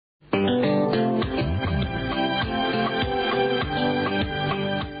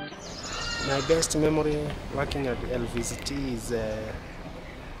My best memory working at LVCT is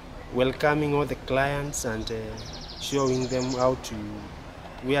welcoming all the clients and showing them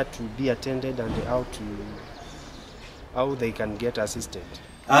where to be attended and how they can get assisted.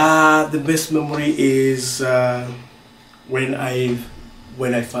 The best memory is when I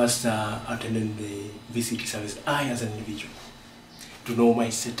first attended the VCT service. I, as an individual, to know my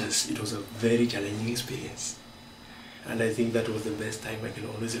status, it was a very challenging experience, and I think that was the best time I can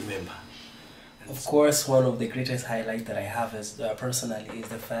always remember. Of course, one of the greatest highlights that I have is personally is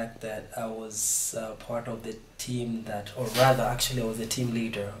the fact that I was part of the team that, or rather actually I was the team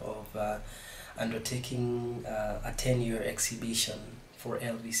leader of undertaking a 10-year exhibition for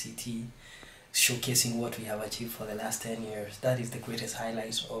LVCT, showcasing what we have achieved for the last 10 years. That is the greatest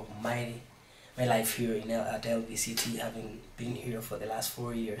highlight of my life here at LVCT, having been here for the last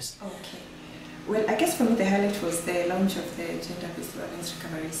 4 years. Okay. Well, I guess for me the highlight was the launch of the Gender-Based Violence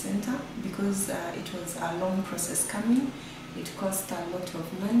Recovery Center, because it was a long process coming. It cost a lot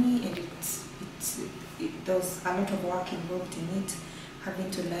of money, and there was a lot of work involved in it,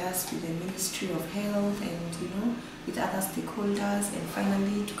 having to liaise with the Ministry of Health and with other stakeholders, and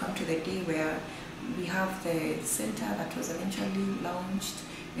finally to come to the day where we have the center that was eventually launched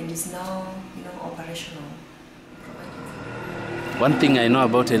and is now operational. One thing I know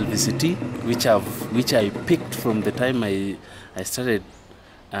about LVCT, which I picked from the time I started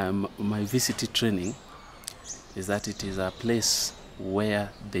my VCT training, is that it is a place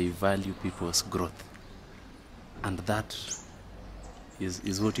where they value people's growth, and that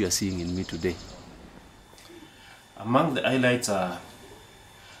is what you are seeing in me today. Among the highlights are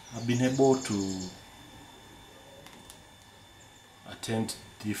I've been able to attend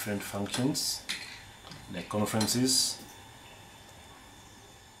different functions like conferences,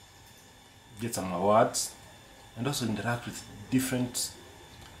 get some awards, and also interact with different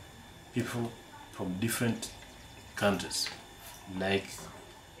people from different countries, like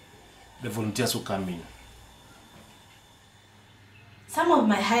the volunteers who come in. Some of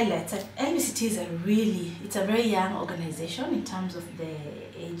my highlights at LVCT is it's a very young organization in terms of the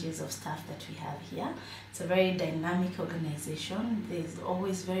ages of staff that we have here. It's a very dynamic organization. There's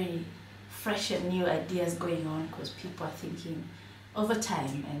always very fresh and new ideas going on because people are thinking over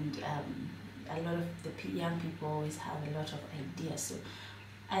time, and a lot of the young people always have a lot of ideas. So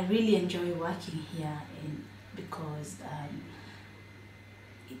I really enjoy working here because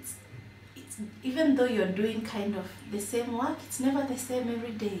it's even though you're doing kind of the same work, it's never the same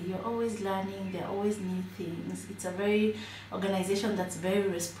every day. You're always learning, there are always new things. It's a very organization that's very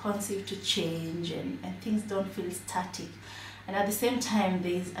responsive to change, and things don't feel static. And at the same time,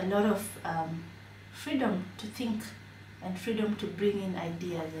 there's a lot of freedom to think and freedom to bring in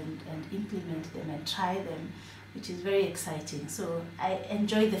ideas and implement them and try them, which is very exciting. So I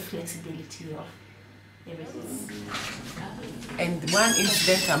enjoy the flexibility of everything. And one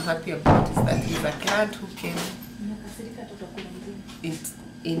incident I'm happy about is that there's a client who came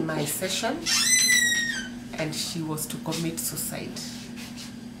in my session, and she was to commit suicide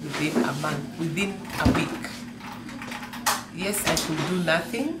within a week. Yes, I could do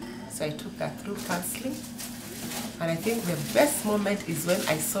nothing, so I took her through counseling. And I think the best moment is when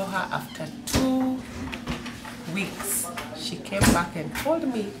I saw her after 2 weeks. She came back and told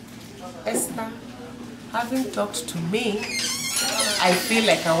me, "Esther, having talked to me, I feel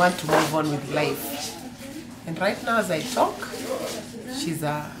like I want to move on with life." And right now as I talk, she's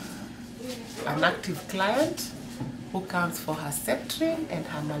an active client who comes for her Septrin and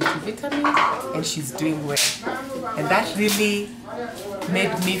her multivitamin, and she's doing well. And that really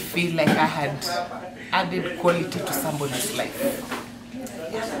made me feel like I had added quality to somebody's life.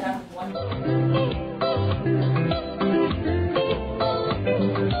 Yeah.